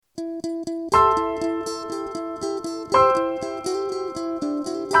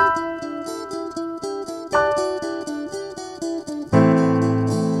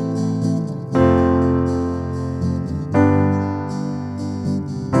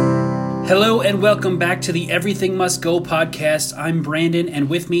Hello and welcome back to the Everything Must Go podcast. I'm Brandon, and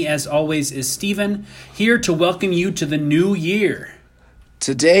with me as always is Steven, here to welcome you to the new year.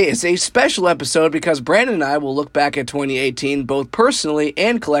 Today is a special episode because Brandon and I will look back at 2018 both personally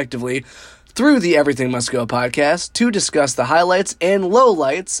and collectively through the Everything Must Go podcast to discuss the highlights and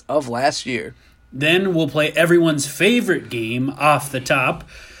lowlights of last year. Then we'll play everyone's favorite game, Off the Top,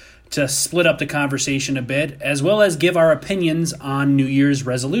 to split up the conversation a bit, as well as give our opinions on New Year's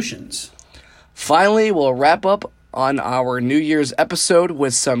resolutions. Finally, we'll wrap up on our New Year's episode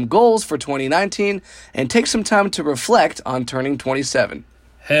with some goals for 2019 and take some time to reflect on turning 27.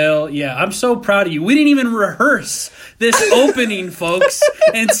 Hell yeah, I'm so proud of you. We didn't even rehearse this opening, folks,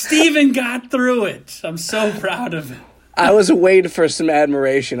 and Steven got through it. I'm so proud of him. I was waiting for some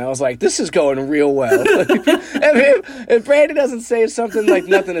admiration. I was like, this is going real well. If Brandon doesn't say something, like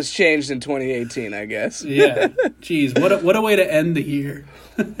nothing has changed in 2018, I guess. Yeah. Jeez, what a way to end the year.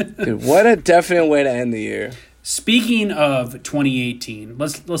 Dude, what a definite way to end the year. Speaking of 2018,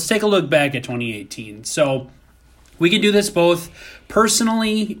 let's take a look back at 2018. So we can do this both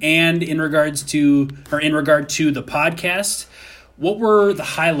personally and in regard to the podcast. What were the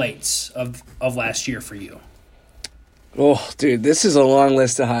highlights of last year for you? Oh, dude, this is a long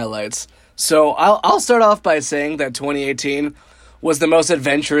list of highlights. So I'll start off by saying that 2018 was the most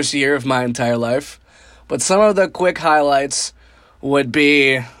adventurous year of my entire life. But some of the quick highlights would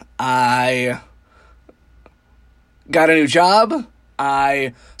be I got a new job.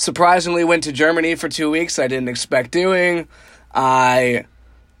 I surprisingly went to Germany for 2 weeks. I didn't expect doing. I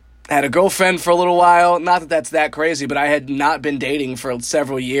had a girlfriend for a little while. Not that that's that crazy, but I had not been dating for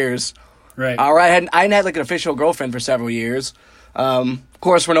several years. Right. All right. I hadn't had like an official girlfriend for several years. Of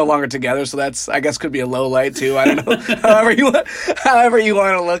course, we're no longer together, so that's, I guess, could be a low light too. I don't know. however you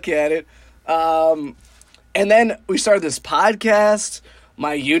want to look at it. And then we started this podcast.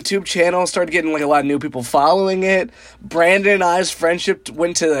 My YouTube channel started getting like a lot of new people following it. Brandon and I's friendship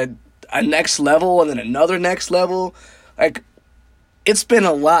went to a next level and then another next level. Like, it's been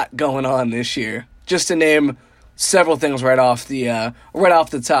a lot going on this year. Just to name several things right off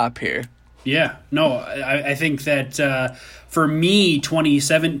the top here. Yeah, no, I think that for me,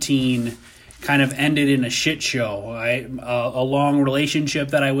 2017 kind of ended in a shit show. A long relationship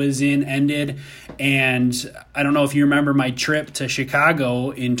that I was in ended, and I don't know if you remember my trip to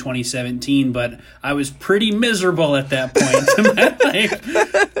Chicago in 2017, but I was pretty miserable at that point in my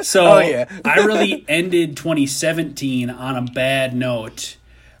life. So oh, yeah. I really ended 2017 on a bad note.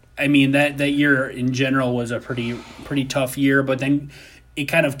 I mean, that year in general was a pretty tough year, but then it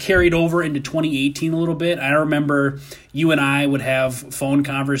kind of carried over into 2018 a little bit. I remember you and I would have phone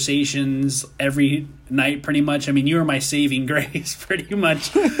conversations every night pretty much. I mean, you were my saving grace pretty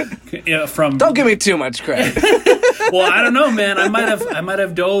much. From Don't give me too much credit. Well, I don't know, man. I might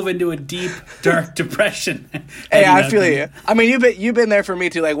have dove into a deep, dark depression. Hey, I feel you. I mean, you've been there for me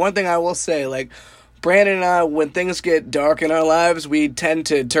too. Like, one thing I will say, like, Brandon and I, when things get dark in our lives, we tend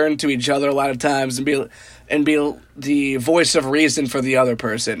to turn to each other a lot of times and be the voice of reason for the other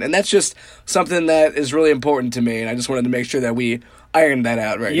person. And that's just something that is really important to me, and I just wanted to make sure that we ironed that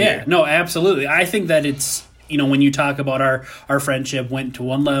out right here. Yeah, no, absolutely. I think that it's, when you talk about our friendship went to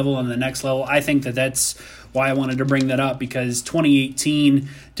one level and the next level, I think that that's why I wanted to bring that up, because 2018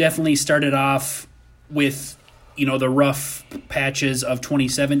 definitely started off with the rough patches of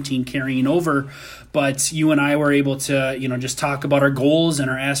 2017 carrying over, but you and I were able to, just talk about our goals and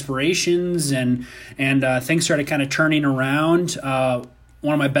our aspirations, and things started kind of turning around.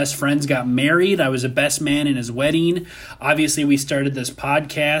 One of my best friends got married. I was a best man in his wedding. Obviously, we started this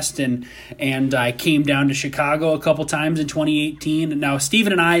podcast, and I came down to Chicago a couple times in 2018. Now,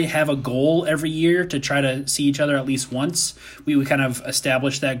 Steven and I have a goal every year to try to see each other at least once. We kind of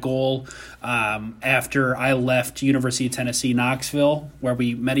established that goal after I left University of Tennessee, Knoxville, where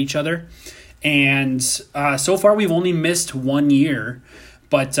we met each other. And so far, we've only missed 1 year.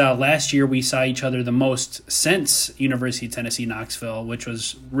 But last year, we saw each other the most since University of Tennessee, Knoxville, which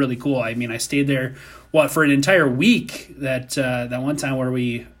was really cool. I mean, I stayed there, for an entire week. That one time where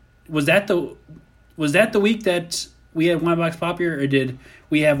was that the week that we had Winebox Poppy, or did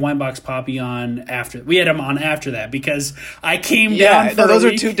we have Winebox Poppy on after? We had him on after that, because I came down for those a are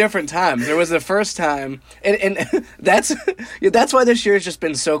week. two different times. There was the first time, and that's why this year has just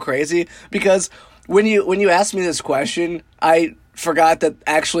been so crazy, because when you asked me this question, I forgot that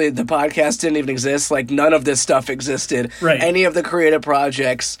actually the podcast didn't even exist. Like, none of this stuff existed. Right. Any of the creative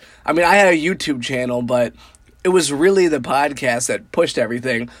projects. I mean, I had a YouTube channel, but it was really the podcast that pushed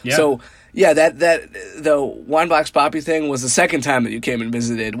everything. Yeah. So Yeah, that the Wine Box Poppy thing was the second time that you came and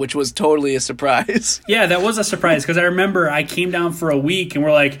visited, which was totally a surprise. Yeah, that was a surprise because I remember I came down for a week and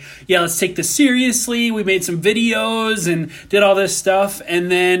we're like, yeah, let's take this seriously. We made some videos and did all this stuff.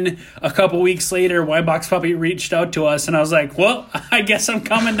 And then a couple weeks later, Wine Box Puppy reached out to us and I was like, well, I guess I'm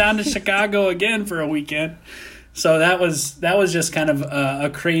coming down to Chicago again for a weekend. So that was just kind of a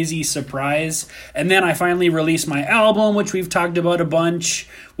crazy surprise. And then I finally released my album, which we've talked about a bunch,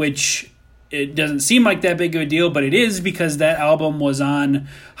 which it doesn't seem like that big of a deal, but it is because that album was on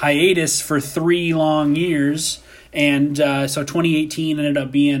hiatus for 3 long years. And so 2018 ended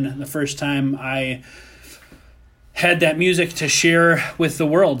up being the first time I had that music to share with the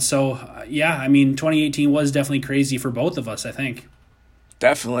world. So, yeah, I mean, 2018 was definitely crazy for both of us, I think.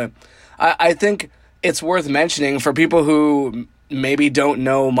 Definitely. I think it's worth mentioning for people who maybe don't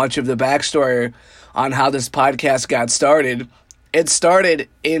know much of the backstory on how this podcast got started. It started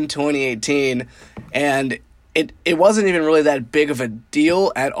in 2018, and it wasn't even really that big of a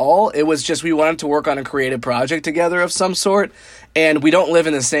deal at all. It was just we wanted to work on a creative project together of some sort, and we don't live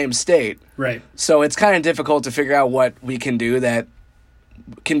in the same state. Right. So it's kind of difficult to figure out what we can do that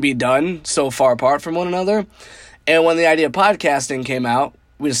can be done so far apart from one another. And when the idea of podcasting came out,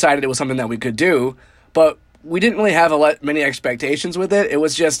 we decided it was something that we could do, but we didn't really have many expectations with it. It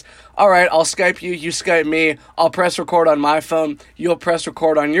was just, all right, I'll Skype you, you Skype me, I'll press record on my phone, you'll press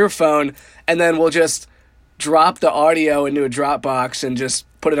record on your phone, and then we'll just drop the audio into a Dropbox and just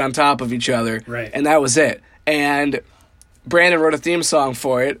put it on top of each other. Right. And that was it. And Brandon wrote a theme song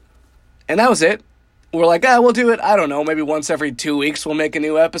for it, and that was it. We're like, we'll do it, I don't know, maybe once every 2 weeks we'll make a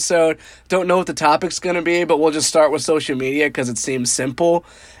new episode. Don't know what the topic's going to be, but we'll just start with social media because it seems simple.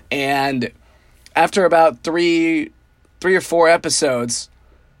 And after about 3 or 4 episodes,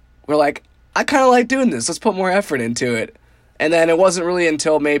 we're like, I kind of like doing this. Let's put more effort into it. And then it wasn't really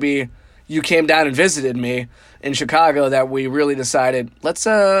until maybe you came down and visited me in Chicago that we really decided, let's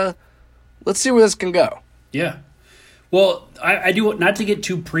see where this can go. Yeah. Well, I do, not to get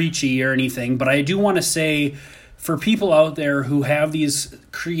too preachy or anything, but I do want to say for people out there who have these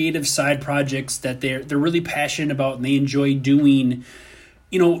creative side projects that they're really passionate about and they enjoy doing,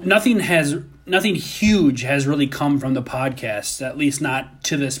 nothing huge has really come from the podcast, at least not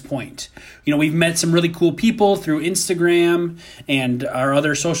to this point. We've met some really cool people through Instagram and our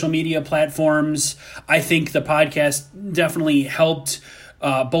other social media platforms. I think the podcast definitely helped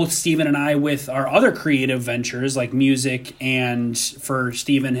both Steven and I with our other creative ventures like music and for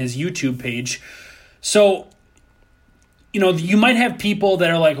Steven, his YouTube page. So, you might have people that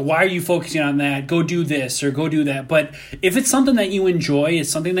are like, why are you focusing on that? Go do this or go do that. But if it's something that you enjoy,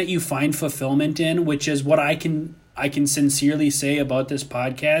 it's something that you find fulfillment in, which is what I can sincerely say about this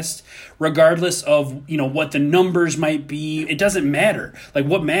podcast, regardless of, what the numbers might be, it doesn't matter. Like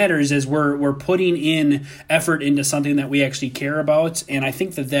what matters is we're putting in effort into something that we actually care about. And I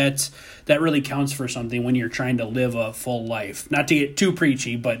think that really counts for something when you're trying to live a full life. Not to get too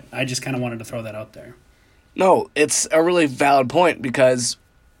preachy, but I just kind of wanted to throw that out there. No, it's a really valid point because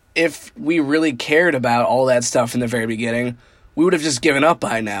if we really cared about all that stuff in the very beginning, we would have just given up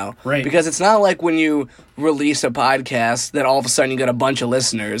by now. Right. Because it's not like when you release a podcast that all of a sudden you get a bunch of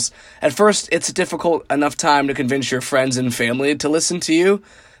listeners. At first, it's a difficult enough time to convince your friends and family to listen to you.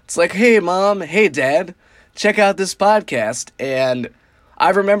 It's like, hey, Mom, hey, Dad, check out this podcast. And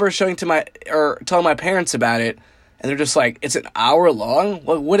I remember telling my parents about it, and they're just like, it's an hour long?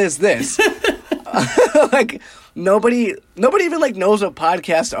 What is this? Like nobody even like knows what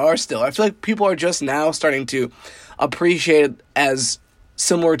podcasts are still. I feel like people are just now starting to appreciate it as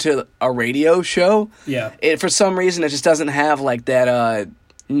similar to a radio show. Yeah. For some reason, it just doesn't have like that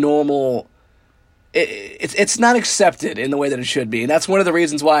normal. It's not accepted in the way that it should be, and that's one of the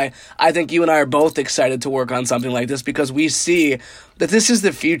reasons why I think you and I are both excited to work on something like this because we see that this is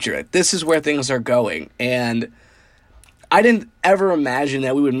the future. This is where things are going, and I didn't ever imagine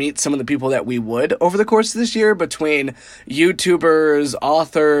that we would meet some of the people that we would over the course of this year between YouTubers,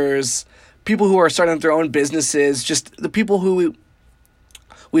 authors, people who are starting their own businesses, just the people who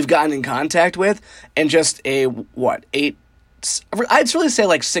we've gotten in contact with, and just I'd really say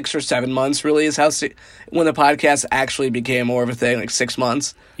like 6 or 7 months really is when the podcast actually became more of a thing, like 6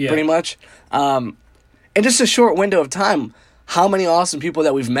 months, pretty much. In just a short window of time, how many awesome people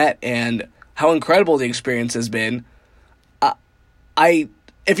that we've met and how incredible the experience has been.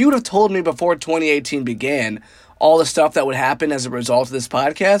 If you would have told me before 2018 began all the stuff that would happen as a result of this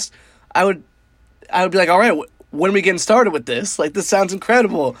podcast, I would be like, all right, when are we getting started with this? Like, this sounds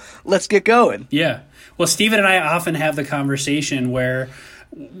incredible. Let's get going. Yeah. Well, Steven and I often have the conversation where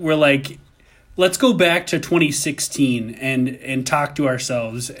we're like, let's go back to 2016 and talk to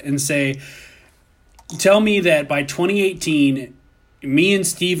ourselves and say, tell me that by 2018, me and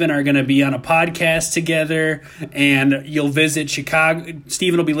Steven are going to be on a podcast together, and you'll visit Chicago.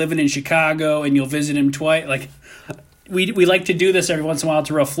 Steven will be living in Chicago, and you'll visit him twice. Like, we like to do this every once in a while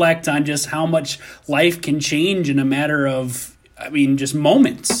to reflect on just how much life can change in a matter of, just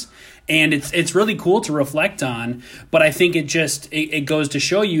moments. And it's really cool to reflect on. But I think it goes to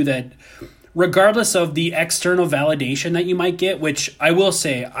show you that regardless of the external validation that you might get, which I will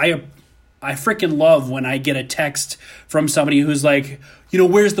say, I freaking love when I get a text from somebody who's like,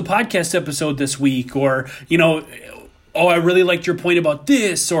 where's the podcast episode this week? Or, oh, I really liked your point about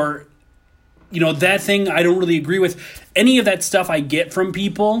this, or, that thing I don't really agree with. Any of that stuff I get from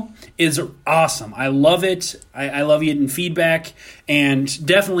people is awesome. I love it. I love getting feedback, and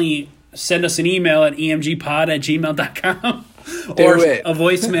definitely send us an email at emgpod@gmail.com or a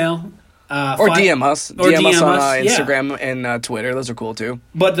voicemail. Or DM us. DM us on Instagram and Twitter. Those are cool too.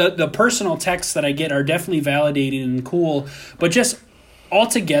 But the personal texts that I get are definitely validating and cool. But just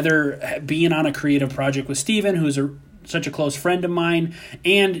altogether, being on a creative project with Steven, who's such a close friend of mine,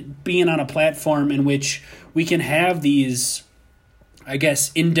 and being on a platform in which we can have these, I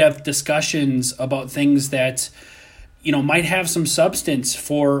guess, in-depth discussions about things that might have some substance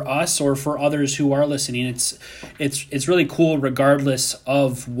for us or for others who are listening. It's really cool regardless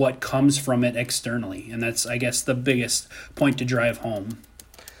of what comes from it externally. And that's, I guess, the biggest point to drive home.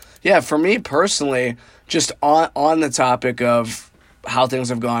 Yeah, for me personally, just on the topic of how things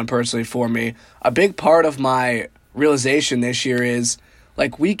have gone personally for me, a big part of my realization this year is,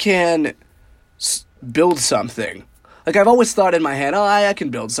 like, we can build something. Like, I've always thought in my head, I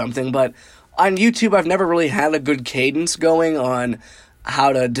can build something, but on YouTube, I've never really had a good cadence going on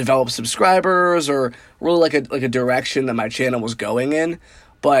how to develop subscribers or really like a direction that my channel was going in.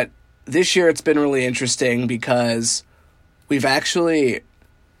 But this year it's been really interesting because we've actually,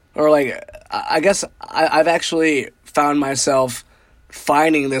 I've actually found myself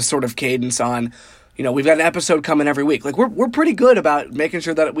finding this sort of cadence on, we've got an episode coming every week. Like, we're pretty good about making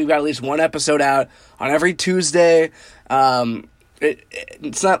sure that we've got at least one episode out on every Tuesday.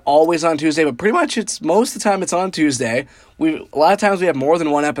 It's not always on Tuesday, but pretty much most of the time it's on Tuesday. A lot of times we have more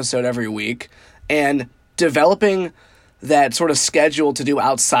than one episode every week, and developing that sort of schedule to do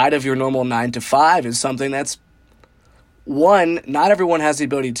outside of your normal 9 to 5 is something that's, one, not everyone has the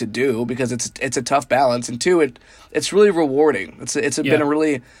ability to do because it's a tough balance, and two, it's really rewarding. It's been a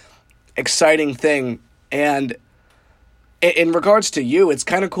really exciting thing, and in regards to you, it's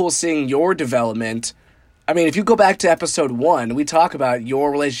kind of cool seeing your development. If you go back to episode 1, we talk about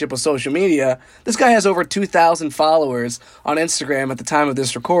your relationship with social media. This guy has over 2,000 followers on Instagram at the time of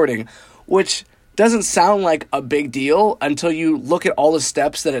this recording, which doesn't sound like a big deal until you look at all the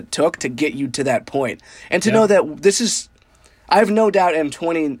steps that it took to get you to that point. And to know that this is, I have no doubt in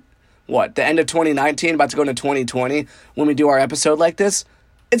the end of 2019, about to go into 2020, when we do our episode like this,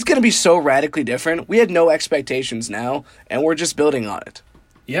 it's going to be so radically different. We had no expectations now, and we're just building on it.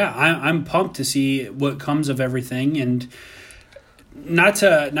 Yeah, I'm pumped to see what comes of everything, and not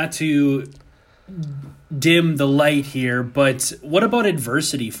to dim the light here, but what about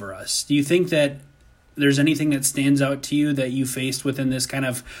adversity for us? Do you think that there's anything that stands out to you that you faced within this kind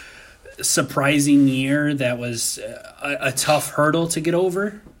of surprising year that was a tough hurdle to get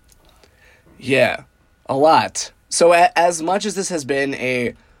over? Yeah, a lot. So as much as this has been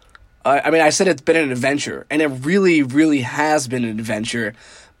I said it's been an adventure, and it really, really has been an adventure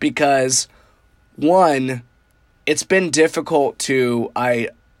because, one, it's been difficult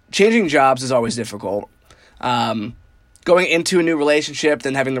changing jobs is always difficult. Going into a new relationship,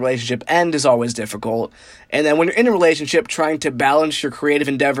 then having the relationship end is always difficult. And then when you're in a relationship, trying to balance your creative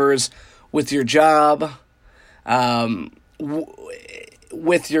endeavors with your job,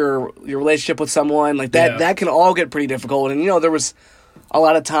 with your relationship with someone, like that, that can all get pretty difficult. And, there was a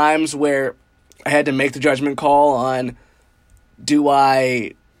lot of times where I had to make the judgment call on, do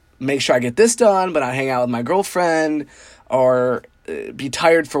I make sure I get this done, but I hang out with my girlfriend, or be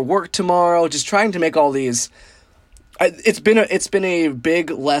tired for work tomorrow, just trying to make all these. It's been a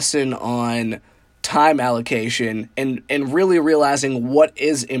big lesson on time allocation and really realizing what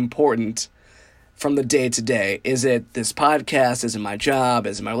is important from the day to day. Is it this podcast? Is it my job?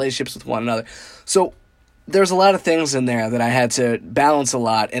 Is it my relationships with one another? So there's a lot of things in there that I had to balance a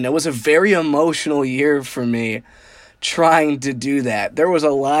lot, and it was a very emotional year for me trying to do that. There was a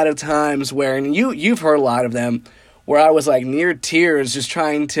lot of times where, and you've heard a lot of them, where I was like near tears just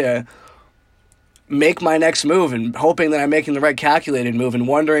trying to make my next move and hoping that I'm making the right calculated move and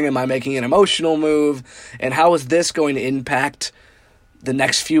wondering, am I making an emotional move, and how is this going to impact the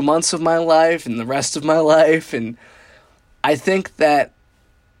next few months of my life and the rest of my life. And I think that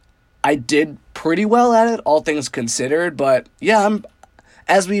I did pretty well at it, all things considered. But yeah,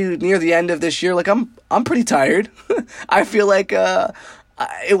 as we near the end of this year, like I'm pretty tired. I feel like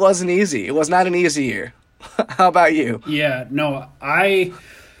it wasn't easy. It was not an easy year. How about you? Yeah, no,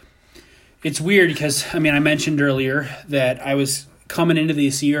 it's weird because, I mean, I mentioned earlier that I was coming into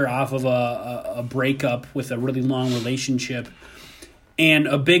this year off of a breakup with a really long relationship. And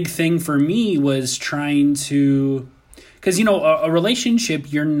a big thing for me was trying to, because, you know, a relationship,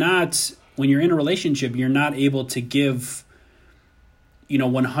 when you're in a relationship, you're not able to give,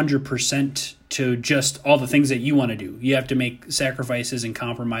 100% to just all the things that you want to do. You have to make sacrifices and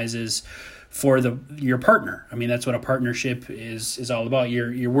compromises for your partner. I mean, that's what a partnership is all about.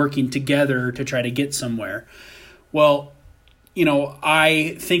 You're working together to try to get somewhere. Well,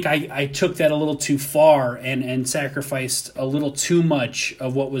 I think I took that a little too far and sacrificed a little too much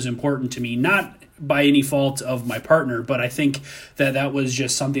of what was important to me, not by any fault of my partner, but I think that was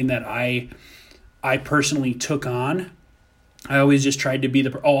just something that I personally took on. I always just tried to be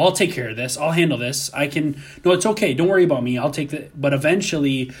I'll take care of this. I'll handle this. No, it's okay. Don't worry about me. I'll take the, but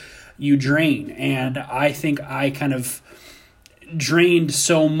eventually you drain. And I think I kind of drained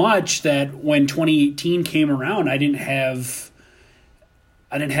so much that when 2018 came around, I didn't have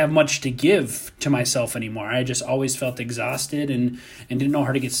much to give to myself anymore. I just always felt exhausted and didn't know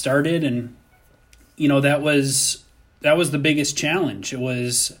how to get started. And, that was the biggest challenge. It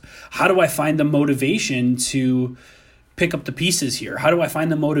was, how do I find the motivation to pick up the pieces here? How do I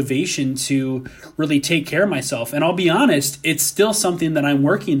find the motivation to really take care of myself? And I'll be honest, it's still something that I'm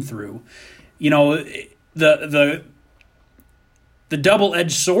working through. The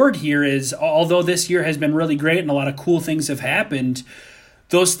double-edged sword here is, although this year has been really great and a lot of cool things have happened,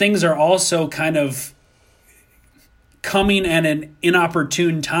 those things are also kind of coming at an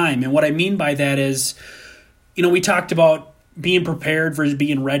inopportune time. And what I mean by that is, we talked about being prepared versus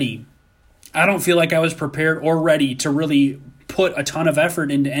being ready. I don't feel like I was prepared or ready to really put a ton of effort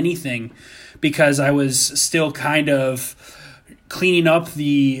into anything because I was still kind of cleaning up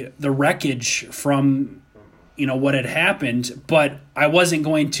the wreckage from, what had happened, but I wasn't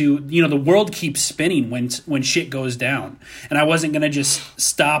going to, the world keeps spinning when shit goes down, and I wasn't going to just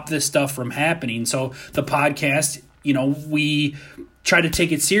stop this stuff from happening. So the podcast, we tried to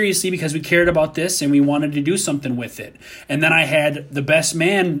take it seriously because we cared about this and we wanted to do something with it. And then I had the best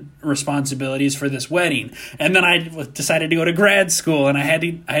man responsibilities for this wedding. And then I decided to go to grad school, and I had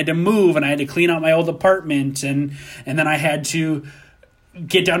to move, and I had to clean out my old apartment, and then I had to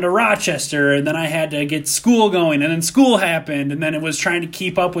get down to Rochester, and then I had to get school going, and then school happened, and then it was trying to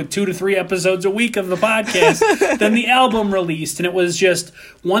keep up with 2 to 3 episodes a week of the podcast. Then the album released, and it was just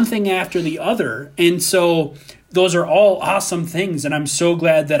one thing after the other. And so those are all awesome things, and I'm so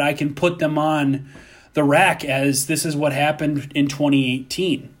glad that I can put them on the rack as this is what happened in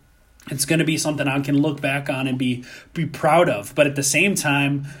 2018. It's going to be something I can look back on and be proud of. But at the same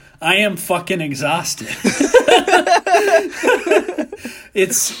time, I am fucking exhausted.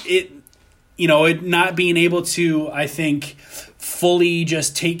 It not being able to, I think, fully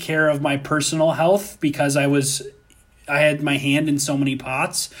just take care of my personal health because I had my hand in so many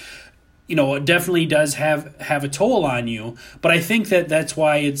pots. It definitely does have a toll on you. But I think that's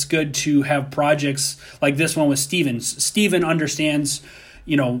why it's good to have projects like this one with Steven. Steven understands,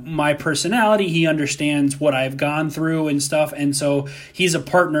 my personality. He understands what I've gone through and stuff. And so he's a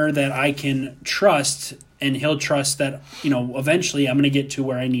partner that I can trust, and he'll trust that, eventually I'm going to get to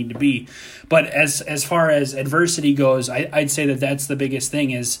where I need to be. But as far as adversity goes, I'd say that's the biggest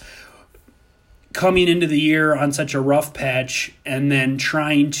thing is coming into the year on such a rough patch and then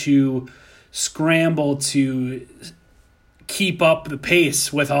trying to scramble to keep up the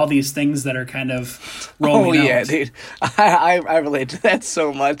pace with all these things that are kind of rolling out. Oh, yeah, dude. I relate to that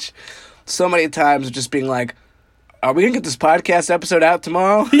so much. So many times just being like, are we going to get this podcast episode out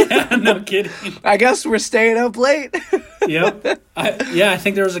tomorrow? Yeah, no kidding. I guess we're staying up late. Yep. I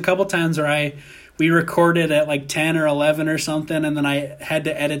think there was a couple times where we recorded at like 10 or 11 or something, and then I had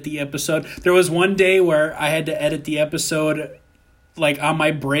to edit the episode. There was one day where I had to edit the episode like on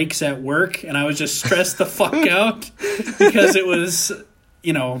my breaks at work, and I was just stressed the fuck out because it was,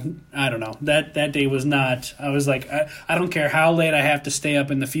 I don't know. That day was not, I was like, I don't care how late I have to stay up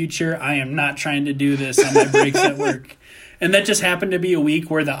in the future. I am not trying to do this on my breaks at work. And that just happened to be a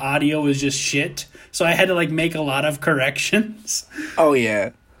week where the audio was just shit. So I had to make a lot of corrections. Oh,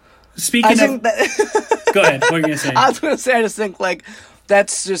 yeah. Speaking of... Go ahead. What are you going to say? I was going to say, I just think,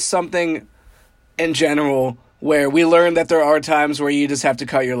 that's just something in general where we learned that there are times where you just have to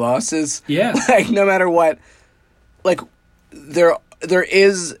cut your losses. Yeah. No matter what. there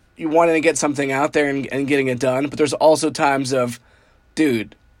is you wanting to get something out there and getting it done, but there's also times of,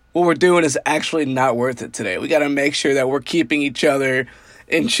 dude, what we're doing is actually not worth it today. We got to make sure that we're keeping each other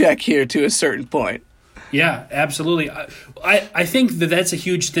in check here to a certain point. Yeah, absolutely. I think that's a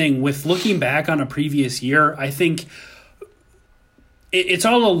huge thing with looking back on a previous year. I think it's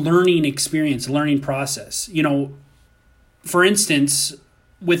all a learning experience, a learning process. You know, for instance,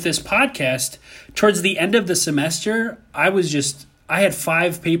 with this podcast, towards the end of the semester, I had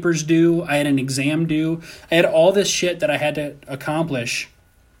 5 papers due. I had an exam due. I had all this shit that I had to accomplish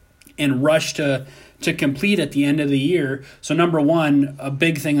and rush to complete at the end of the year. So number one, a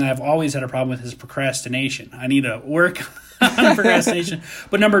big thing that I've always had a problem with is procrastination. I need to work on procrastination.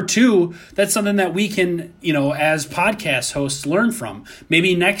 But number two, that's something that we can, as podcast hosts learn from.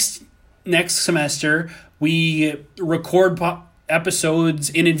 Maybe next semester we record episodes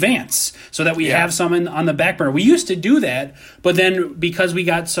in advance so that we have some on the back burner. We used to do that, but then because we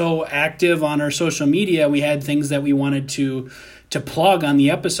got so active on our social media, we had things that we wanted to plug on the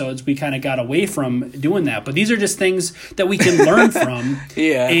episodes. We kind of got away from doing that. But these are just things that we can learn from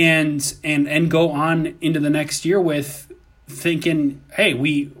and go on into the next year with thinking, hey,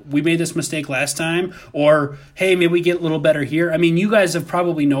 we made this mistake last time, or hey, maybe we get a little better here. I mean, you guys have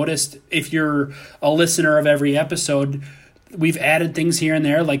probably noticed, if you're a listener of every episode, we've added things here and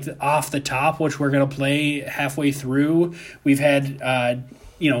there, like off the top, which we're going to play halfway through. We've had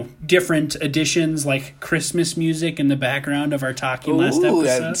different additions, like Christmas music in the background of our talking last episode.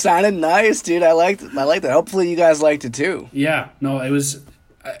 That sounded nice, dude. I liked that. Hopefully you guys liked it too. Yeah, no, it was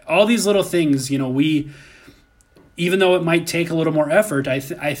all these little things. We, even though it might take a little more effort, I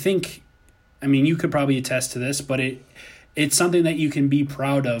think, you could probably attest to this, but it's something that you can be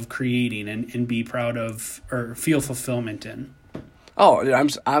proud of creating and be proud of or feel fulfillment in. Oh,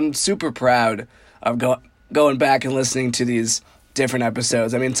 dude, I'm super proud of going back and listening to these different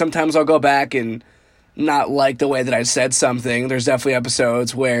episodes. I mean, sometimes I'll go back and not like the way that I said something. There's definitely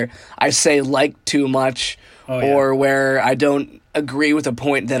episodes where I say like too much or where I don't agree with a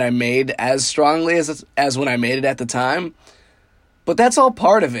point that I made as strongly as when I made it at the time. But that's all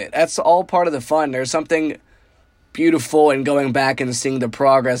part of it. That's all part of the fun. There's something beautiful in going back and seeing the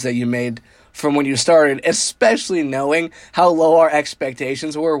progress that you made from when you started, especially knowing how low our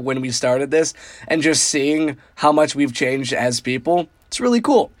expectations were when we started this and just seeing how much we've changed as people. It's really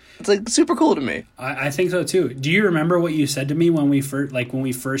cool. It's super cool to me. I think so too. Do you remember what you said to me when we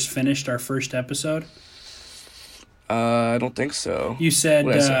first finished our first episode? I don't think so. You said,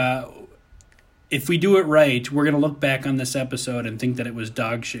 if we do it right, we're going to look back on this episode and think that it was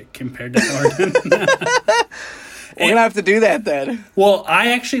dog shit compared to Thornton. We're going to have to do that then. Well,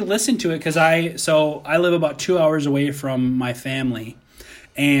 I actually listened to it because I live about 2 hours away from my family.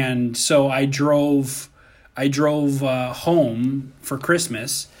 And so I drove home for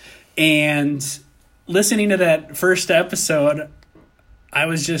Christmas, and listening to that first episode, I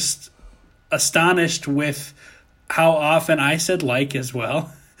was just astonished with how often I said like as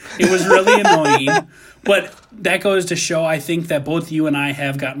well. It was really annoying, but that goes to show, I think, that both you and I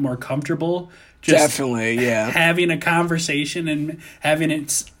have gotten more comfortable. Definitely, yeah. Having a conversation and having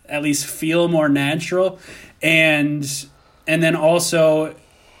it at least feel more natural, and then also,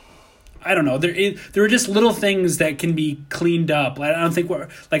 I don't know, there were just little things that can be cleaned up. I don't think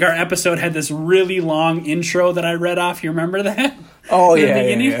our episode had this really long intro that I read off. You remember that? Oh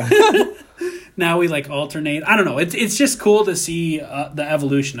yeah. Now we alternate. I don't know. It's just cool to see the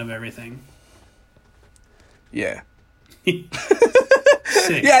evolution of everything. Yeah.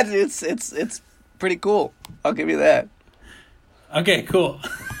 Sick. Yeah, it's pretty cool. I'll give you that. Okay, cool.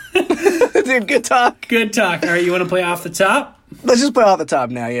 Dude, good talk. Good talk. All right, you want to play off the top? Let's just play off the top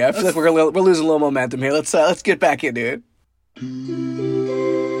now. Yeah, I feel like we're losing a little momentum here. Let's get back into it.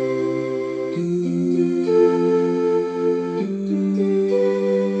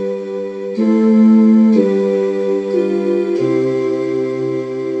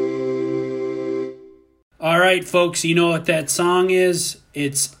 All right, folks, you know what that song is.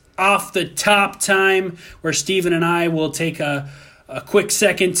 It's Off the Top time, where Steven and I will take a quick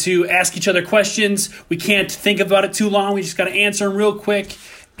second to ask each other questions. We can't think about it too long. We just got to answer them real quick.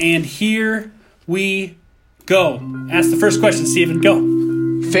 And here we go. Ask the first question, Steven.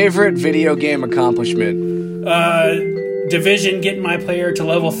 Go. Favorite video game accomplishment? Division, getting my player to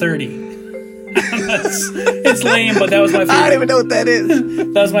level 30. It's lame, but that was my favorite. I don't even know what that is.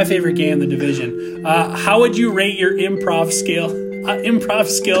 That was my favorite game, The Division. How would you rate your improv skills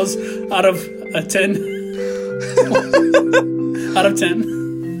out of a 10? Out of 10?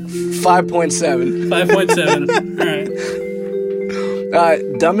 5.7. 5.7. All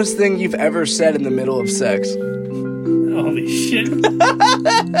right. Dumbest thing you've ever said in the middle of sex? Oh, Holy shit.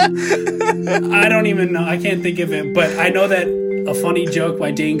 I don't even know. I can't think of it. But I know that a funny joke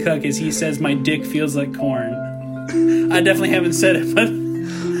by Dane Cook is he says, my dick feels like corn. I definitely haven't said it, but...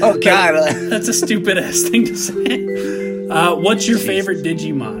 Oh, God. That's a stupid-ass thing to say. What's your favorite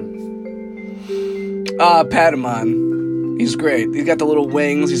Digimon? Patamon. He's great. He's got the little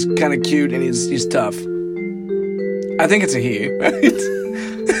wings. He's kind of cute, and he's tough. I think it's a he. I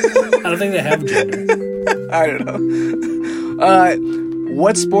don't think they have gender. I don't know.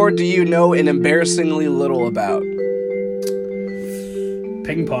 What sport do you know an embarrassingly little about?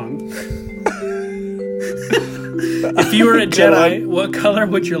 Ping pong. If you were a Jedi, what color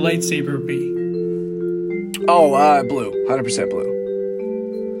would your lightsaber be? Oh, blue. 100% blue.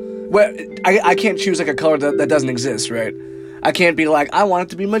 Well, I can't choose like a color that doesn't exist, right? I can't be like, I want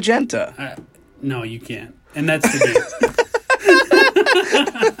it to be magenta. No, you can't. And that's the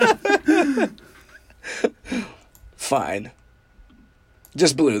game. Fine.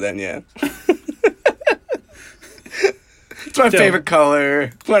 Just blue then, yeah. It's my favorite color. I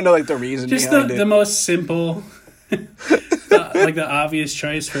want to know like the reason just behind it. The most simple, like the obvious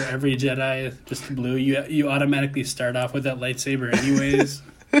choice for every Jedi, just blue. You automatically start off with that lightsaber anyways.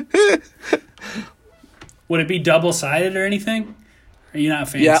 Would it be double-sided or anything? Are you not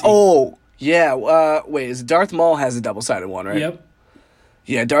fancy? Yeah, oh, yeah. Wait, is Darth Maul has a double-sided one, right? Yep.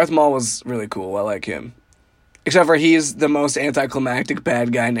 Yeah, Darth Maul was really cool. I like him. Except for he's the most anticlimactic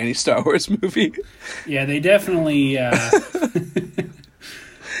bad guy in any Star Wars movie. Yeah, they definitely...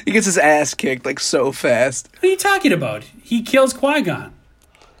 He gets his ass kicked, like, so fast. What are you talking about? He kills Qui-Gon.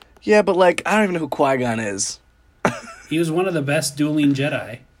 Yeah, but, like, I don't even know who Qui-Gon is. He was one of the best dueling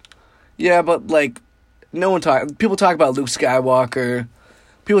Jedi. Yeah, but, like, people talk about Luke Skywalker.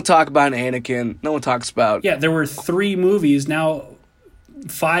 People talk about Anakin. No one talks about... Yeah, there were 3 movies, now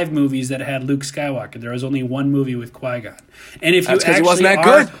 5 movies that had Luke Skywalker. There was only 1 movie with Qui-Gon. And if you actually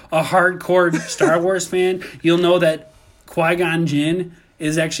are a hardcore Star Wars fan, you'll know that Qui-Gon Jinn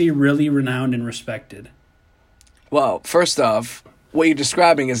is actually really renowned and respected. Well, first off, what you're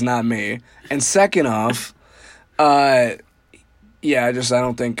describing is not me. And second off, I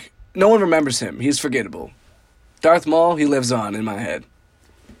don't think... No one remembers him. He's forgettable. Darth Maul, he lives on in my head.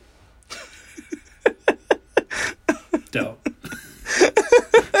 Dope.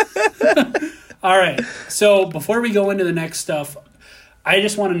 All right. So before we go into the next stuff, I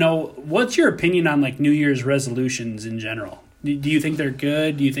just want to know, what's your opinion on like New Year's resolutions in general? Do you think they're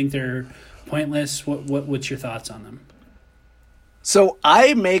good? Do you think they're pointless? What's your thoughts on them? So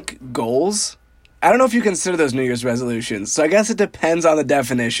I make goals. I don't know if you consider those New Year's resolutions, so I guess it depends on the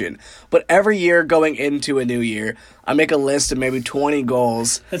definition. But every year going into a new year, I make a list of maybe 20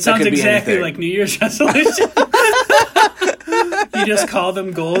 goals. That sounds exactly like New Year's resolution. You just call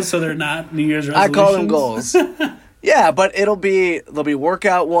them goals so they're not New Year's resolutions? I call them goals. Yeah, but there'll be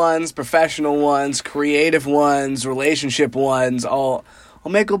workout ones, professional ones, creative ones, relationship ones. I'll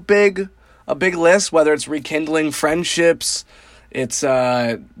make a big list, whether it's rekindling friendships, it's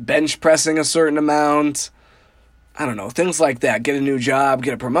bench pressing a certain amount, I don't know, things like that. Get a new job,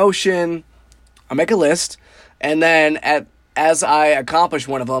 get a promotion. I'll make a list, and then as I accomplish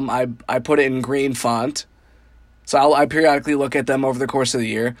one of them, I put it in green font. So I periodically look at them over the course of the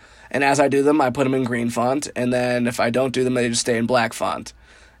year, and as I do them, I put them in green font, and then if I don't do them, they just stay in black font.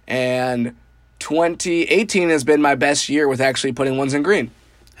 And 2018 has been my best year with actually putting ones in green.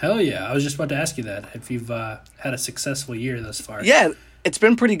 Hell yeah. I was just about to ask you that, if you've had a successful year thus far. Yeah, it's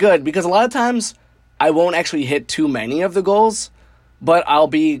been pretty good, because a lot of times I won't actually hit too many of the goals, but I'll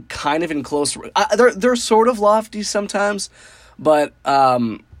be kind of in close... They're sort of lofty sometimes, but...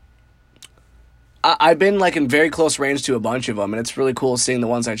 I've been like in very close range to a bunch of them, and it's really cool seeing the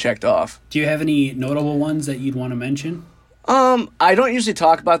ones I checked off. Do you have any notable ones that you'd want to mention? I don't usually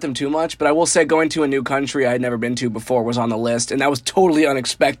talk about them too much, but I will say going to a new country I had never been to before was on the list, and that was totally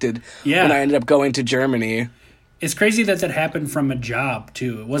unexpected when I ended up going to Germany. It's crazy that happened from a job,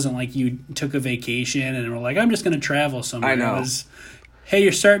 too. It wasn't like you took a vacation and were like, I'm just going to travel somewhere. I know. It was, hey,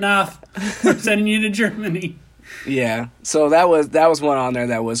 you're starting off. We're sending you to Germany. Yeah, so that was one on there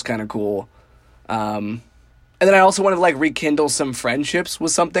that was kind of cool. And then I also wanted to like rekindle some friendships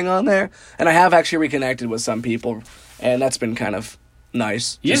with something on there, and I have actually reconnected with some people, and that's been kind of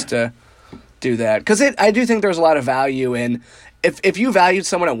nice just to do that, because I do think there's a lot of value in if you valued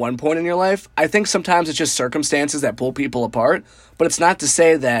someone at one point in your life. I think sometimes it's just circumstances that pull people apart, but it's not to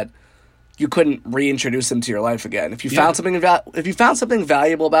say that you couldn't reintroduce them to your life again. If you found something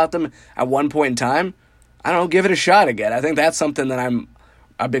valuable about them at one point in time, I don't know, give it a shot again. I think that's something that I'm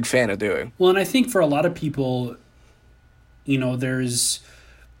a big fan of doing. Well, and I think for a lot of people, you know, there's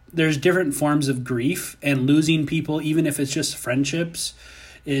there's different forms of grief, and losing people, even if it's just friendships,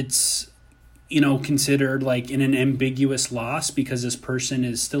 it's, considered like in an ambiguous loss because this person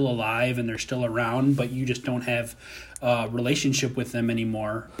is still alive and they're still around, but you just don't have a relationship with them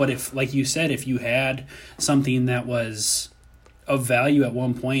anymore. But if, like you said, if you had something that was of value at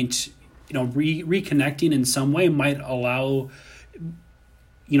one point, reconnecting in some way might allow,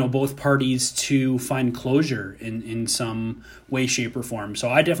 both parties to find closure in some way, shape, or form. So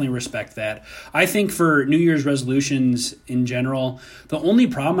I definitely respect that. I think for New Year's resolutions in general, the only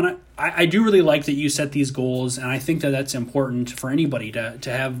problem, and I do really like that you set these goals, and I think that that's important for anybody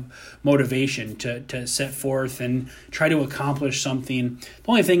to have motivation to set forth and try to accomplish something. The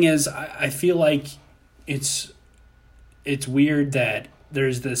only thing is, I feel like it's weird that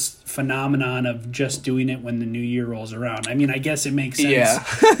there's this phenomenon of just doing it when the new year rolls around. I mean, I guess it makes sense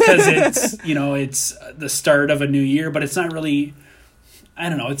because it's, it's the start of a new year, but it's not really, I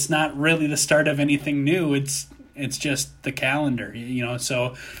don't know, it's not really the start of anything new. It's just the calendar,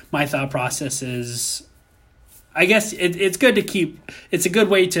 so my thought process is, I guess it's good to it's a good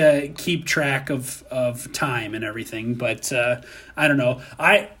way to keep track of time and everything. But I don't know.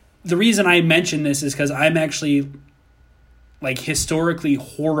 The reason I mention this is because I'm actually like historically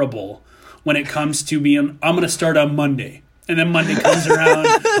horrible when it comes to being, I'm going to start on Monday. And then Monday comes around,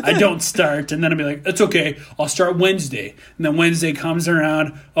 I don't start. And then I'll be like, it's okay, I'll start Wednesday. And then Wednesday comes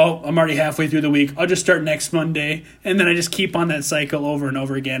around, oh, I'm already halfway through the week. I'll just start next Monday. And then I just keep on that cycle over and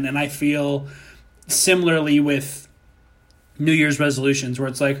over again. And I feel similarly with New Year's resolutions where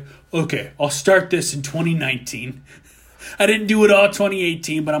it's like, okay, I'll start this in 2019. I didn't do it all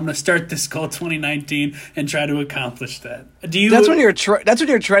 2018, but I'm going to start this goal 2019 and try to accomplish that. That's when you're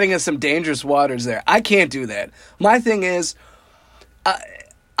treading in some dangerous waters there. I can't do that. My thing is,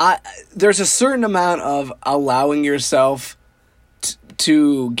 there's a certain amount of allowing yourself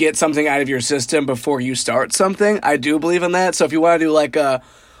to get something out of your system before you start something. I do believe in that. So if you want to do like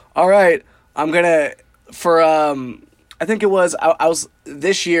all right, I'm going to, I think it was, I was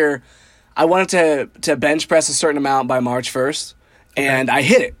this year, I wanted to bench press a certain amount by March 1st, and I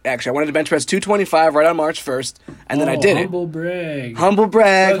hit it, actually. I wanted to bench press 225 right on March 1st, and then I did humble brag. Humble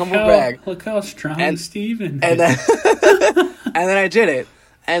brag. Look how strong Steven is. And then I did it.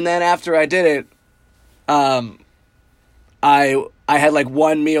 And then after I did it, I had like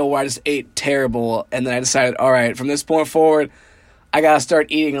one meal where I just ate terrible, and then I decided, all right, from this point forward, I got to start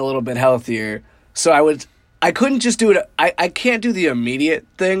eating a little bit healthier. So I couldn't just do it. I can't do the immediate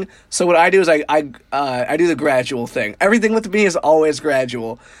thing. So what I do is I do the gradual thing. Everything with me is always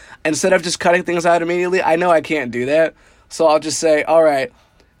gradual. Instead of just cutting things out immediately, I know I can't do that. So I'll just say, all right,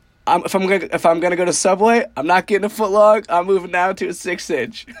 if I'm gonna go to Subway, I'm not getting a footlong. I'm moving down to a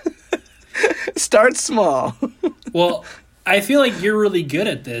 6-inch. Start small. Well, I feel like you're really good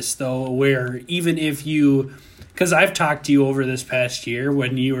at this though, where even if you. Because I've talked to you over this past year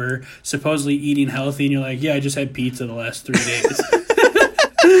when you were supposedly eating healthy and you're like, yeah, I just had pizza the last 3 days.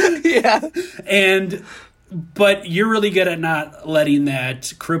 Yeah. But you're really good at not letting that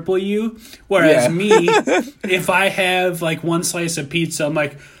cripple you. Whereas me, if I have like one slice of pizza, I'm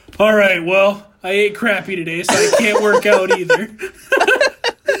like, all right, well, I ate crappy today, so I can't work out either.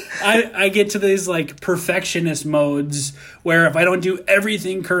 I get to these like perfectionist modes where if I don't do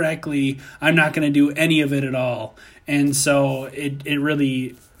everything correctly, I'm not going to do any of it at all. And so it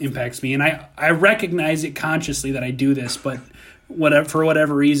really impacts me. And I recognize it consciously that I do this, but for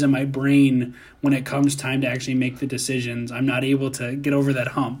whatever reason, my brain, when it comes time to actually make the decisions, I'm not able to get over that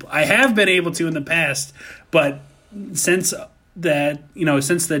hump. I have been able to in the past, but since that,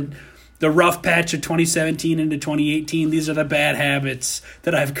 since the rough patch of 2017 into 2018, these are the bad habits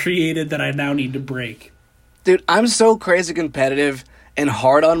that I've created that I now need to break. Dude, I'm so crazy competitive and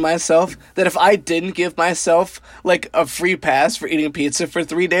hard on myself that if I didn't give myself like a free pass for eating pizza for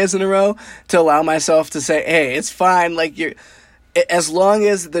 3 days in a row to allow myself to say, hey, it's fine, like as long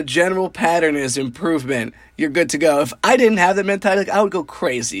as the general pattern is improvement, you're good to go. If I didn't have that mentality, like, I would go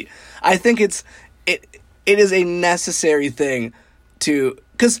crazy. I think it is a necessary thing to,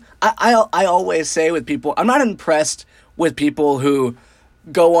 because I always say with people, I'm not impressed with people who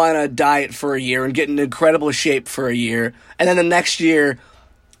go on a diet for a year and get in incredible shape for a year, and then the next year,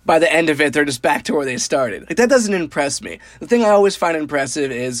 by the end of it, they're just back to where they started. Like, that doesn't impress me. The thing I always find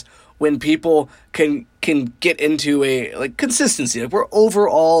impressive is when people can get into a like consistency, like where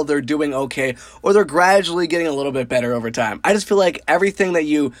overall they're doing okay, or they're gradually getting a little bit better over time. I just feel like everything that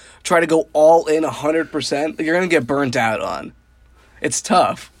you try to go all in 100%, you're gonna get burnt out on. It's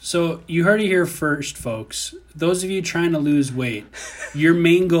tough. So you heard it here first, folks. Those of you trying to lose weight, your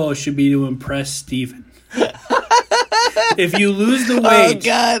main goal should be to impress Steven. If you lose the Oh, weight,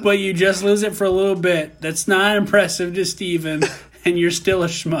 God. but you just lose it for a little bit, that's not impressive to Steven, and you're still a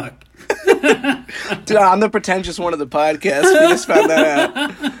schmuck. Dude, I'm the pretentious one of the podcast. We just found that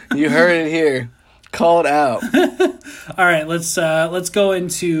out. You heard it here. Called out. All right, let's go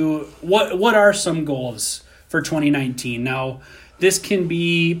into what are some goals for 2019. Now, this can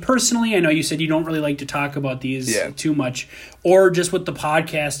be personally. I know you said you don't really like to talk about these too much, or just with the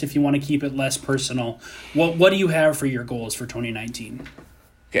podcast if you want to keep it less personal. What do you have for your goals for 2019?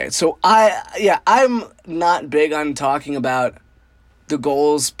 Okay, so I'm not big on talking about the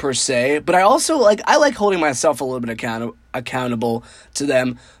goals per se, but I also like holding myself a little bit accountable to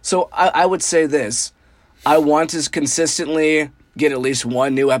them. So I would say this: I want to consistently get at least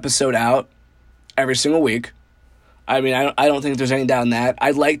one new episode out every single week. I mean, I don't think there's any doubt in that.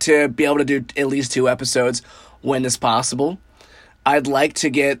 I'd like to be able to do at least 2 episodes when it's possible. I'd like to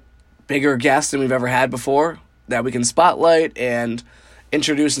get bigger guests than we've ever had before that we can spotlight and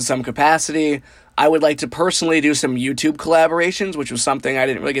introduce in some capacity. I would like to personally do some YouTube collaborations, which was something I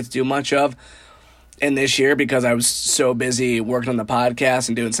didn't really get to do much of in this year because I was so busy working on the podcast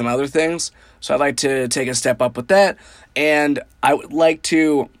and doing some other things. So I'd like to take a step up with that. And I would like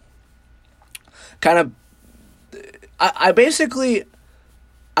to kind of I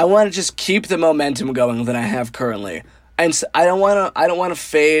want to just keep the momentum going that I have currently. And I don't want to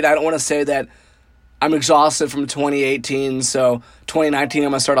fade. I don't want to say that I'm exhausted from 2018, so 2019 I'm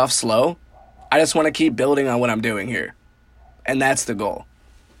going to start off slow. I just want to keep building on what I'm doing here. And that's the goal.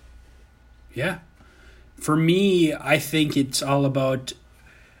 Yeah. For me, I think it's all about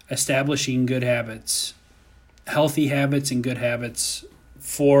establishing good habits, healthy habits and good habits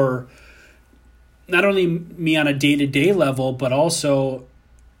for not only me on a day-to-day level, but also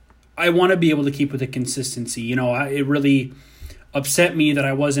I want to be able to keep with the consistency. You know, it really upset me that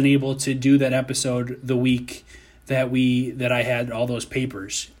I wasn't able to do that episode the week that I had all those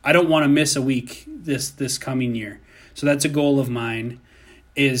papers. I don't want to miss a week this coming year. So that's a goal of mine,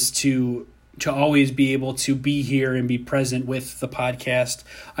 is to always be able to be here and be present with the podcast.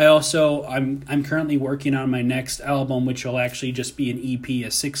 I'm currently working on my next album, which will actually just be an EP, a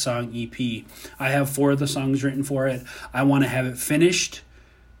 6-song EP. I have 4 of the songs written for it. I want to have it finished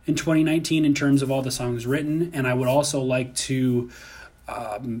in 2019 in terms of all the songs written, and I would also like to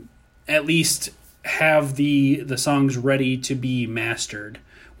at least have the songs ready to be mastered,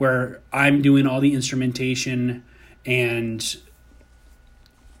 where I'm doing all the instrumentation and,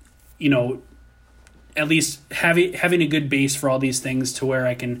 you know, at least having a good base for all these things to where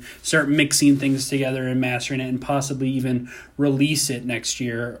I can start mixing things together and mastering it and possibly even release it next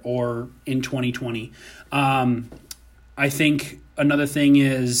year or in 2020. I think another thing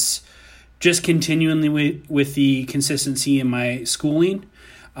is just continuing with the consistency in my schooling.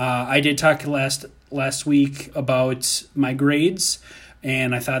 I did talk last week about my grades,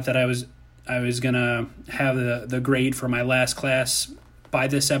 and I thought that I was gonna have the grade for my last class by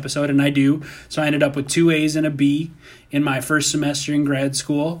this episode, and I do. So I ended up with 2 A's and a B in my first semester in grad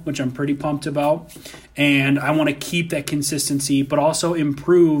school, which I'm pretty pumped about. And I want to keep that consistency, but also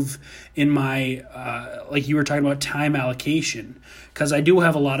improve in my, like you were talking about, time allocation, because I do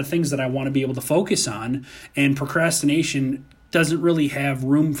have a lot of things that I want to be able to focus on, and procrastination doesn't really have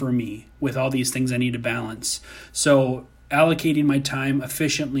room for me with all these things I need to balance. So allocating my time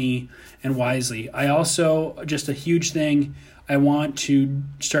efficiently and wisely. I also, just a huge thing, I want to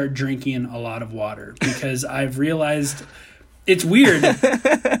start drinking a lot of water, because I've realized it's weird.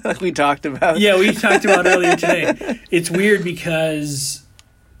 Like we talked about. Yeah, we talked about earlier today. It's weird because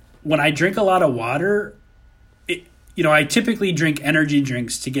when I drink a lot of water, I typically drink energy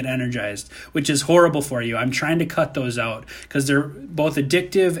drinks to get energized, which is horrible for you. I'm trying to cut those out because they're both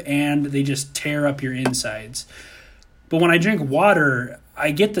addictive and they just tear up your insides. But when I drink water,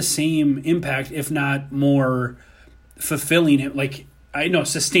 I get the same impact, if not more fulfilling it, like I know,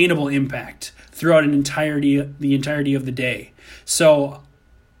 sustainable impact throughout the entirety of the day. So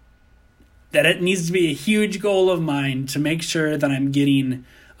that it needs to be a huge goal of mine to make sure that I'm getting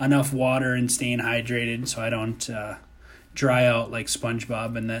enough water and staying hydrated, so I don't dry out like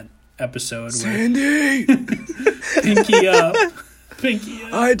SpongeBob in that episode. Sandy, pinky up.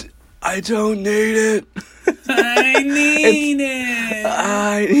 I don't need it. I need it.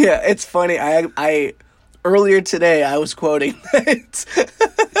 Yeah, it's funny. I earlier today I was quoting that.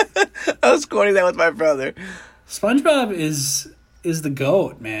 I was quoting that with my brother. SpongeBob is the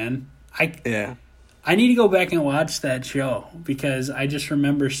GOAT, man. I need to go back and watch that show because I just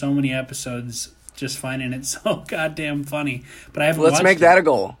remember so many episodes just finding it so goddamn funny. But I haven't watched it. Let's make that a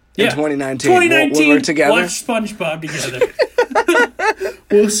goal in 2019. 2019, when we're together. watch SpongeBob together.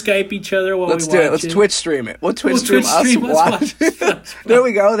 We'll Skype each other while Let's we do watch it. Let's Twitch stream it. We'll Twitch stream us watch. There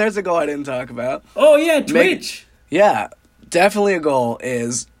we go. There's a goal I didn't talk about. Oh, yeah, Twitch. Yeah, definitely a goal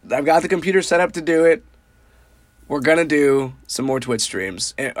is I've got the computer set up to do it. We're going to do some more Twitch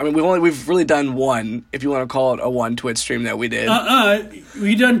streams. I mean, we've really done one, if you want to call it a one Twitch stream that we did.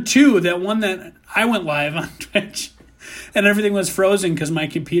 We done two. That one that I went live on Twitch. And everything was frozen because my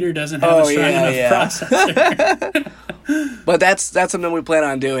computer doesn't have a strong enough processor. But that's something we plan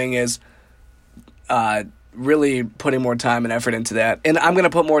on doing is really putting more time and effort into that. And I'm going to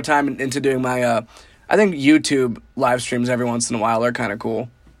put more time into doing my, I think YouTube live streams every once in a while are kind of cool.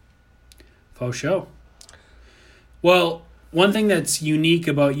 Faux show. Well, one thing that's unique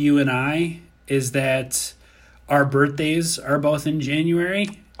about you and I is that our birthdays are both in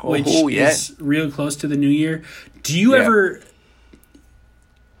January, which is real close to the new year. Do you ever,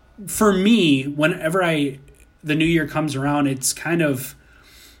 for me, whenever the new year comes around, it's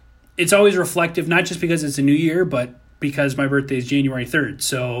always reflective, not just because it's a new year, but because my birthday is January 3rd.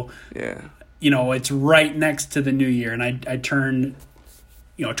 So, it's right next to the new year, and I turn,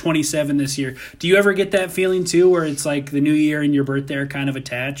 27 this year. Do you ever get that feeling too, where it's like the new year and your birthday are kind of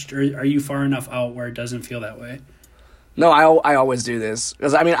attached, or are you far enough out where it doesn't feel that way? No, I always do this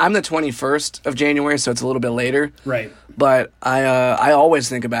because I'm the 21st of January, so it's a little bit later. Right. But I always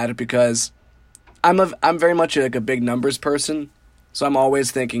think about it because I'm very much like a big numbers person, so I'm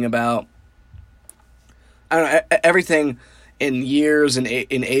always thinking about everything in years and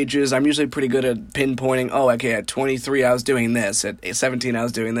in ages. I'm usually pretty good at pinpointing. Oh, okay, at 23 I was doing this. At 17 I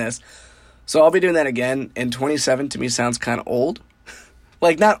was doing this. So I'll be doing that again. And 27 to me sounds kind of old,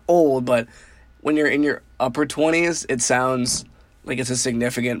 like not old, but when you're in your upper 20s, it sounds like it's a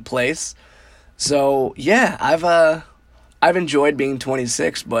significant place. So yeah, I've enjoyed being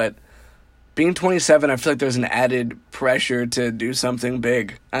 26, but being 27, I feel like there's an added pressure to do something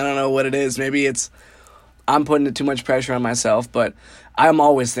big. I don't know what it is. Maybe I'm putting too much pressure on myself, but I'm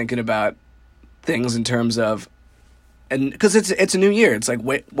always thinking about things in terms of, and because it's a new year, it's like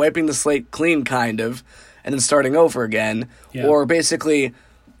wiping the slate clean, kind of, and then starting over again, or basically.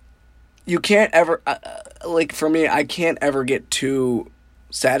 You can't ever, like for me, I can't ever get too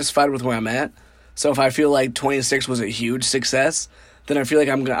satisfied with where I'm at. So if I feel like 26 was a huge success, then I feel like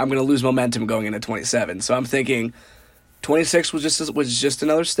I'm gonna lose momentum going into 27. So I'm thinking 26 was just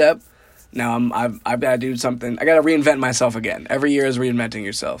another step. Now I've got to do something. I got to reinvent myself again. Every year is reinventing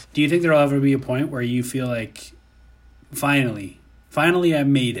yourself. Do you think there'll ever be a point where you feel like, finally I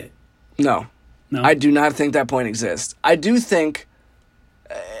made it? No, I do not think that point exists. I do think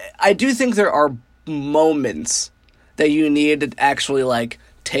there are moments that you need to actually like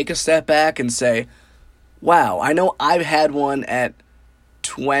take a step back and say, wow, I know I've had one at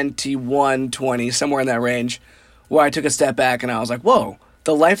 21, 20, somewhere in that range, where I took a step back and I was like, whoa,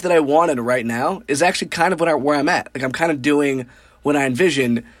 the life that I wanted right now is actually kind of where I'm at. Like I'm kind of doing what I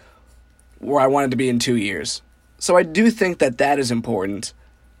envisioned where I wanted to be in 2 years. So I do think that is important.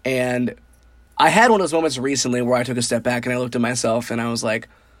 And I had one of those moments recently where I took a step back and I looked at myself and I was like,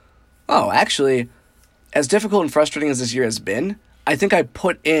 oh, actually, as difficult and frustrating as this year has been, I think I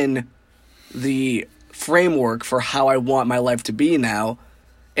put in the framework for how I want my life to be now,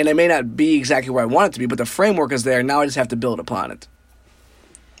 and it may not be exactly where I want it to be, but the framework is there. Now I just have to build upon it.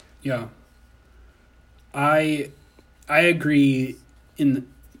 Yeah. I agree.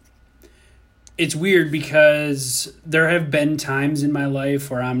 It's weird because there have been times in my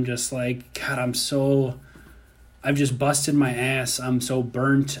life where I'm just like, God, I've just busted my ass. I'm so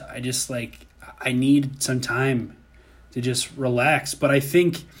burnt. I need some time to just relax. But I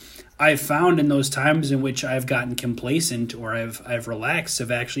think I've found in those times in which I've gotten complacent or I've relaxed have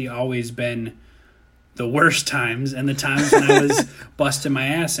actually always been the worst times, and the times when I was busting my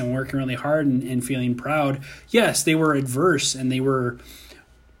ass and working really hard and feeling proud. Yes, they were adverse and they were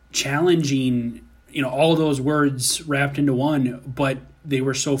challenging, all those words wrapped into one, but they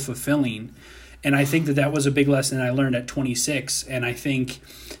were so fulfilling. And I think that was a big lesson I learned at 26, and I think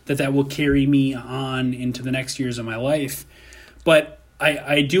that will carry me on into the next years of my life. But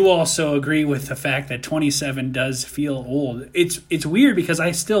I do also agree with the fact that 27 does feel old. It's weird because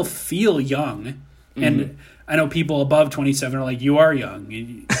I still feel young, and I know people above 27 are like, you are young.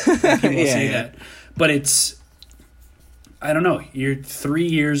 People say that. But I don't know, you're 3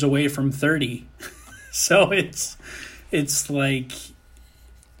 years away from 30. So it's like,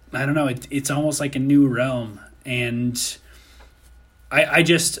 I don't know, it's almost like a new realm. And I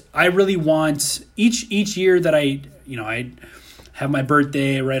really want each year that I have my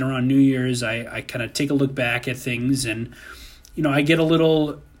birthday right around New Year's, I kind of take a look back at things, and I get a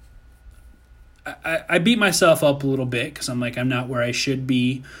little I beat myself up a little bit because I'm like, I'm not where I should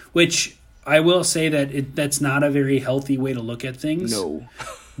be, which I will say that that's not a very healthy way to look at things. No.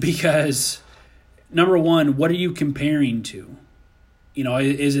 Because, number one, what are you comparing to? You know,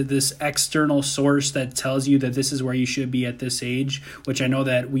 is it this external source that tells you that this is where you should be at this age? Which I know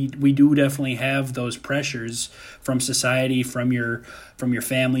that we do definitely have those pressures from society, from your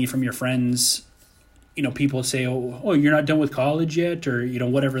family, from your friends. You know, people say, oh, you're not done with college yet, or, you know,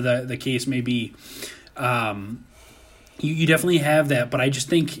 whatever the case may be. You definitely have that, but I just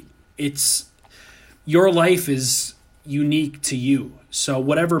think your life is unique to you. So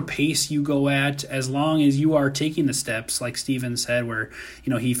whatever pace you go at, as long as you are taking the steps, like Steven said, where,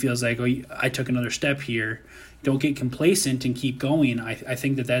 you know, he feels like, oh, I took another step here. Don't get complacent and keep going. I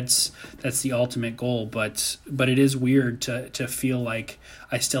think that's the ultimate goal. But it is weird to feel like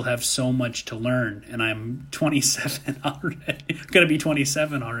I still have so much to learn, and I'm 27 already. I'm gonna be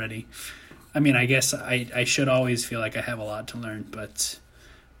 27 already. I mean, I guess I should always feel like I have a lot to learn, but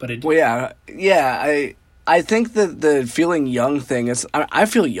it. Well, yeah. I think that the feeling young thing is. I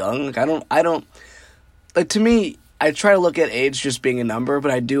feel young. Like I don't. Like, to me, I try to look at age just being a number, but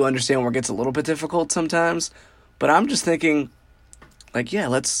I do understand where it gets a little bit difficult sometimes. But I'm just thinking, like, yeah,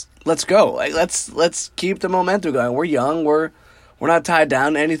 let's go. Like, let's keep the momentum going. We're young. We're not tied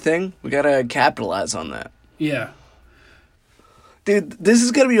down to anything. We gotta capitalize on that. Yeah. Dude, this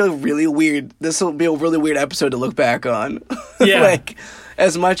is gonna be a really weird. This will be a really weird episode to look back on. Yeah. Like,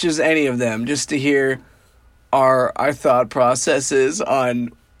 as much as any of them, just to hear our thought processes on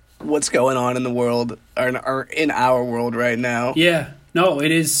what's going on in the world, or in our world right now. Yeah. No,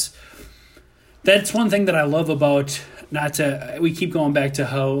 it is. That's one thing that I love about, we keep going back to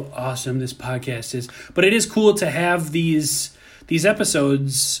how awesome this podcast is, but it is cool to have these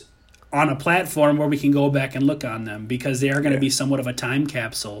episodes on a platform where we can go back and look on them, because they are going to be somewhat of a time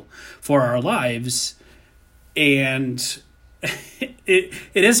capsule for our lives. And it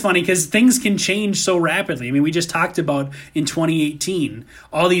is funny because things can change so rapidly. I mean, we just talked about in 2018,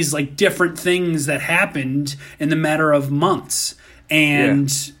 all these like different things that happened in the matter of months.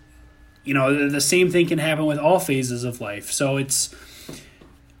 And you know, the same thing can happen with all phases of life. So it's,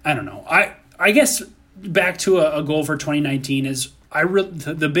 I don't know. I guess back to a goal for 2019 is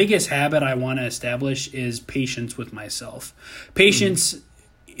the biggest habit I want to establish is patience with myself. Patience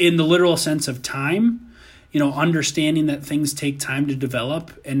in the literal sense of time, you know, understanding that things take time to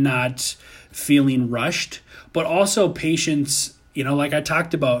develop and not feeling rushed, but also patience. You know, like I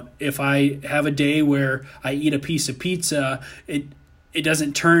talked about, if I have a day where I eat a piece of pizza, it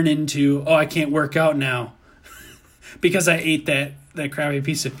doesn't turn into, oh, I can't work out now because I ate that crappy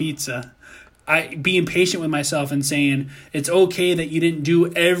piece of pizza. Being patient with myself and saying it's okay that you didn't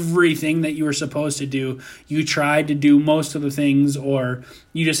do everything that you were supposed to do. You tried to do most of the things, or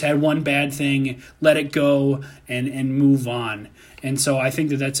you just had one bad thing. Let it go and move on. And so I think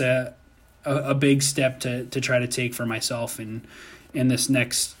that's a big step to try to take for myself in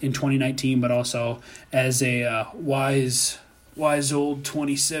 2019, but also as a wise old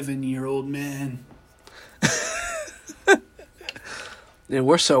 27-year-old man. Yeah,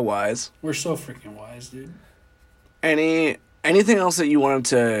 we're so wise. We're so freaking wise, dude. Anything else that you wanted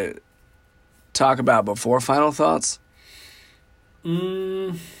to talk about before final thoughts?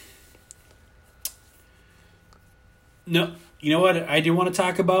 No. You know what I do want to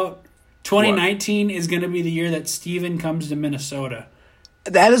talk about? 2019 is going to be the year that Steven comes to Minnesota.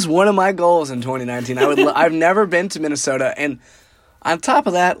 That is one of my goals in 2019. I've never been to Minnesota, and on top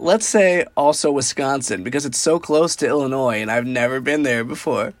of that, let's say also Wisconsin, because it's so close to Illinois, and I've never been there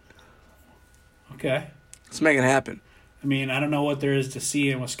before. Okay. Let's make it happen. I mean, I don't know what there is to see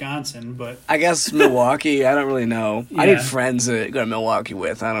in Wisconsin, but I guess Milwaukee. I don't really know. Yeah. I need friends to go to Milwaukee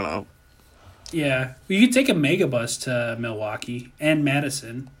with. I don't know. Yeah. You could take a megabus to Milwaukee and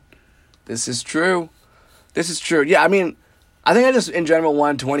Madison. This is true. Yeah, I mean, I think I just, in general,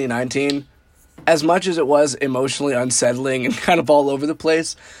 want 2019, as much as it was emotionally unsettling and kind of all over the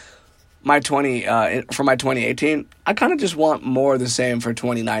place, for my 2018, I kind of just want more of the same for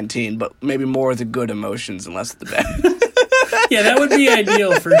 2019, but maybe more of the good emotions and less of the bad. Yeah, that would be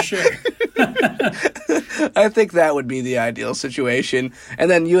ideal for sure. I think that would be the ideal situation. And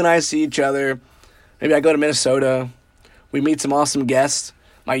then you and I see each other. Maybe I go to Minnesota. We meet some awesome guests.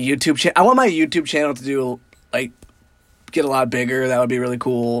 My YouTube channel. I want my YouTube channel to get a lot bigger. That would be really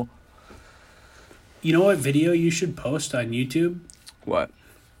cool. You know what video you should post on YouTube? What?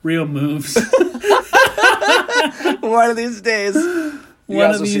 Real moves. One of these days. One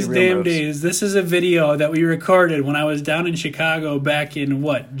of these damn days. This is a video that we recorded when I was down in Chicago back in,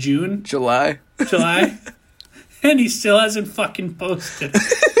 June? July. And he still hasn't fucking posted.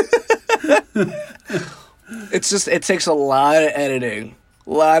 It's just, it takes a lot of editing. A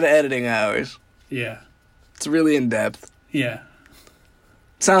lot of editing hours. Yeah. It's really in depth. Yeah.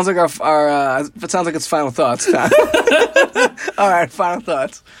 Sounds like it sounds like it's final thoughts time. All right, final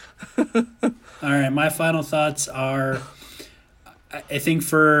thoughts. All right, my final thoughts are, I think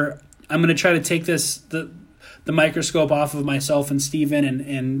I'm going to try to take the microscope off of myself and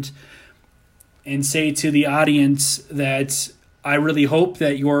Steven and say to the audience that I really hope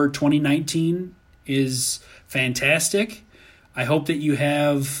that your 2019 is fantastic. I hope that you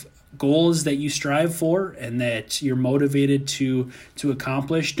have goals that you strive for and that you're motivated to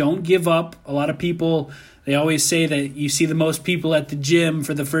accomplish. Don't give up. A lot of people, they always say that you see the most people at the gym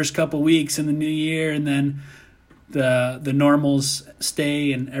for the first couple weeks in the new year, and then the normals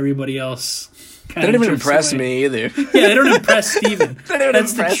stay and everybody else They don't even impress me either. Yeah, they don't impress Steven. They don't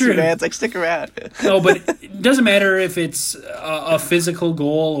That's impress the truth. you, man. It's like, stick around. No, but it doesn't matter if it's a physical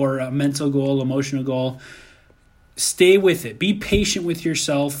goal or a mental goal, emotional goal. Stay with it. Be patient with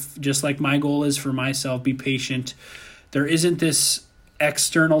yourself, just like my goal is for myself. Be patient. There isn't this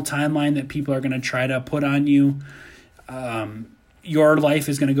external timeline that people are going to try to put on you. Your life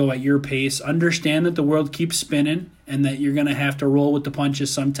is going to go at your pace. Understand that the world keeps spinning and that you're going to have to roll with the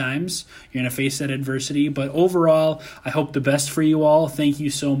punches sometimes. You're going to face that adversity. But overall, I hope the best for you all. Thank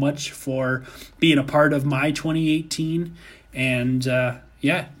you so much for being a part of my 2018. And,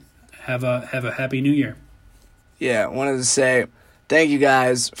 have a happy new year. Yeah, I wanted to say thank you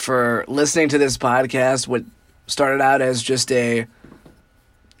guys for listening to this podcast. What started out as just a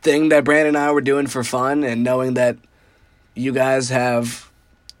thing that Brandon and I were doing for fun, and knowing that you guys have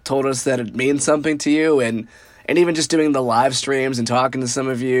told us that it means something to you, and even just doing the live streams and talking to some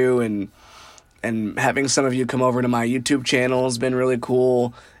of you and having some of you come over to my YouTube channel has been really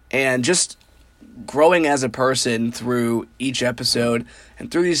cool, and just growing as a person through each episode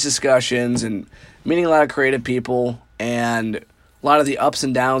and through these discussions and meeting a lot of creative people and a lot of the ups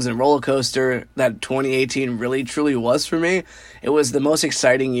and downs and roller coaster that 2018 really truly was for me. It was the most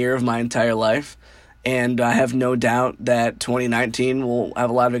exciting year of my entire life. And I have no doubt that 2019 will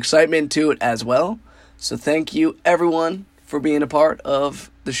have a lot of excitement to it as well. So thank you, everyone, for being a part of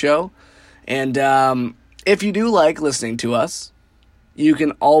the show. And if you do like listening to us, you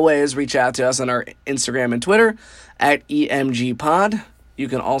can always reach out to us on our Instagram and Twitter at EMGPod. You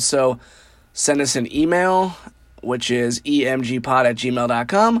can also send us an email, which is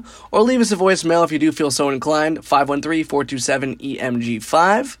emgpod@gmail.com, or leave us a voicemail if you do feel so inclined,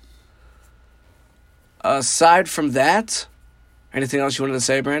 513-427-EMG5. Aside from that, anything else you wanted to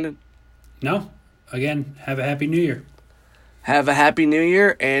say, Brandon? No. Again, have a happy new year. Have a happy new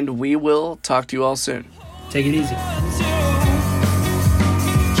year, and we will talk to you all soon. Take it easy.